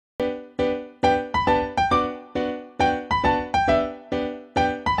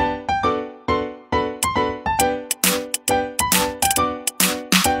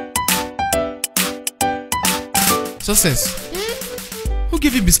Success. Who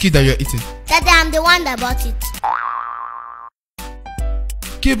gave you biscuit that you're eating? Daddy, I'm the one that bought it.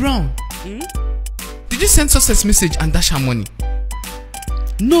 K Brown. Did you send Success message and dash her money?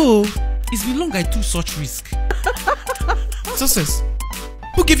 No, it's been long I took such risk. Success.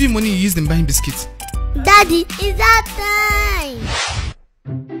 Who gave you money you used in buying biscuits? Daddy, it's that time.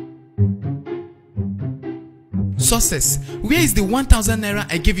 Success. Where is the 1,000 naira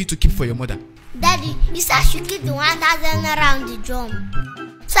I gave you to keep for your mother? Daddy, you said I should keep the 1,000 naira on the drum.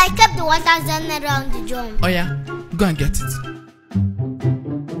 So I kept the 1,000 naira on the drum. Oh yeah, go and get it.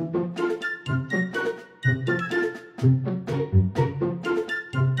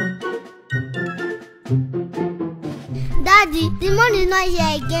 Daddy, the money is not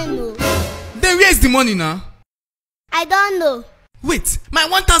here again, no. Then where is the money now? I don't know. Wait, my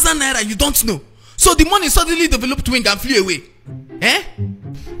 1,000 naira you don't know. So the money suddenly developed wing and flew away. Eh?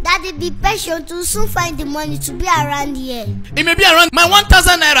 Daddy, be patient to soon find the money to be around here. It may be around my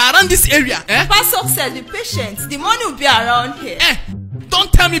 1,000 naira around this area. Eh? Papa Success, be patient. The money will be around here. Eh?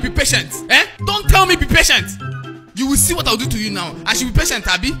 Don't tell me be patient. Eh? Don't tell me be patient. You will see what I'll do to you now. I should be patient,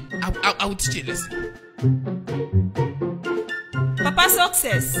 Abby. I will teach you a lesson. Papa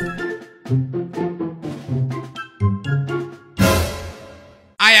Success.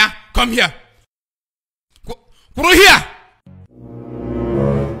 Aya, come here. Go here.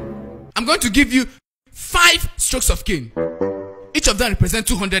 I'm going to give you 5 strokes of cane. Each of them represent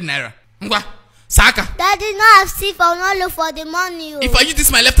 200 naira. Ngwa, Saka. Daddy, now I've seen for not look for the money. If I use this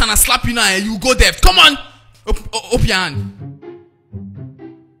my left hand and slap you now, you go deaf. Come on. Open your hand.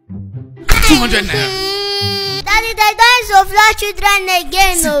 200 naira. Daddy, they don't so fly children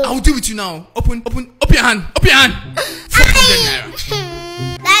again. See, I'll deal with you now. Open your hand. Open your hand. 400 naira.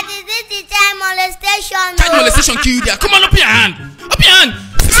 Daddy, this is child molestation. Child molestation kill you there. Come on, open your hand. Open your hand.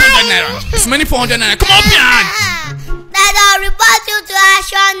 600 naira. It's many 400 naira. Come on, open your hand. Daddy, I'll report you to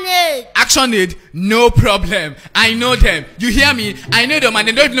ActionAid. ActionAid? No problem. I know them. You hear me? I know them and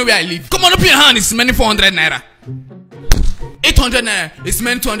they don't even know where I live. Come on, open your hand. It's many 400 naira. 800 naira. It's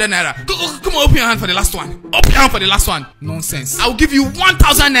many 200 naira. Come on, open your hand for the last one. Open your hand for the last one. Nonsense. I'll give you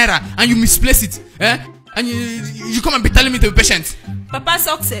 1,000 naira and you misplace it. Eh? And you come and be telling me to be patient. Papa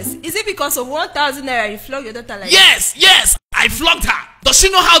Success, is it because of 1,000 naira you flog your daughter like Yes, I flogged her. Does she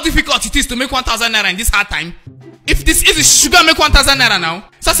know how difficult it is to make 1,000 naira in this hard time? If this is, she should go and make 1,000 naira now.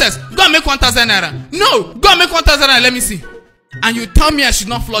 Success, go and make 1,000 naira. No, go and make 1,000 naira, let me see. And you tell me I should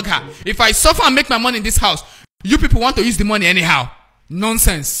not flog her. If I suffer and make my money in this house, you people want to use the money anyhow.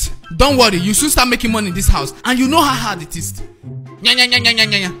 Nonsense. Don't worry, you should start making money in this house. And you know how hard it is.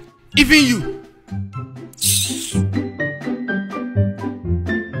 Nya. Even you.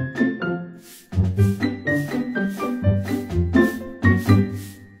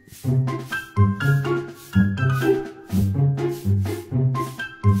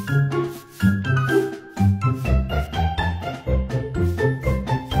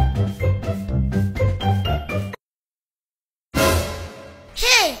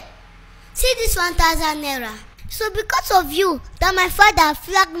 Hey, see this 1,000 naira. So because of you, that my father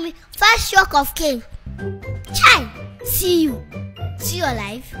flogged me 5 strokes of cane. Chai, see you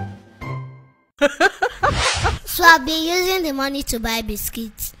alive. So I'll be using the money to buy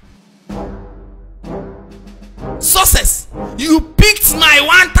biscuits. Success, you picked my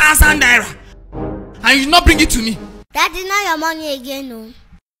 1,000 naira and you not bring it to me. That is not your money again, no.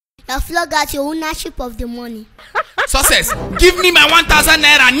 You flog out your ownership of the money. Success, give me my 1,000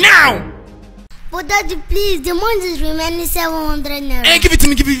 naira now. But Daddy, please, the money is remaining 700 naira. Hey, give it to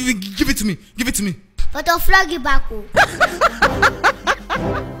me, give it to me. But I'll flog you back.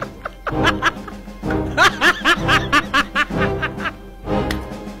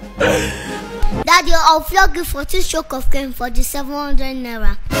 Daddy, I'll flog you 14 strokes of cane for the 700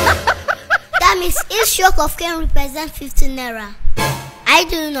 naira. That means each stroke of cane represents 50 naira. I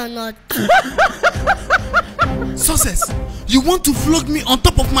do or not. Success, you want to flog me on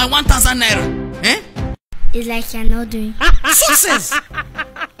top of my 1,000 naira? Eh? It's like you're not doing. Success!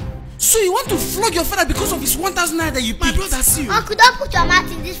 So you want to flog your father because of his 1,000 naira that you picked? My brother, see you. Uncle, don't put your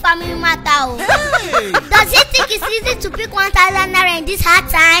mouth in this family matter. Hey! Does he think it's easy to pick 1,000 naira in this hard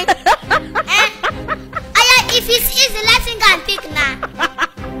time? If it's easy, let him go and pick now.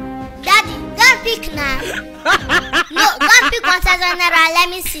 Daddy, don't pick now. No, don't pick 1,000 naira. Let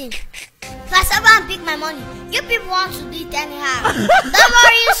me see. If I stop and pick my money, you people want to do it anyhow. Don't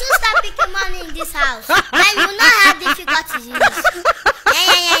worry, you should start picking money in this house. Then you will not have difficulties in this.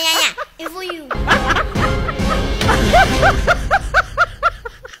 Yeah. Even you.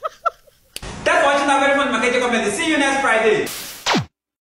 That's watching our very fun. See you next Friday.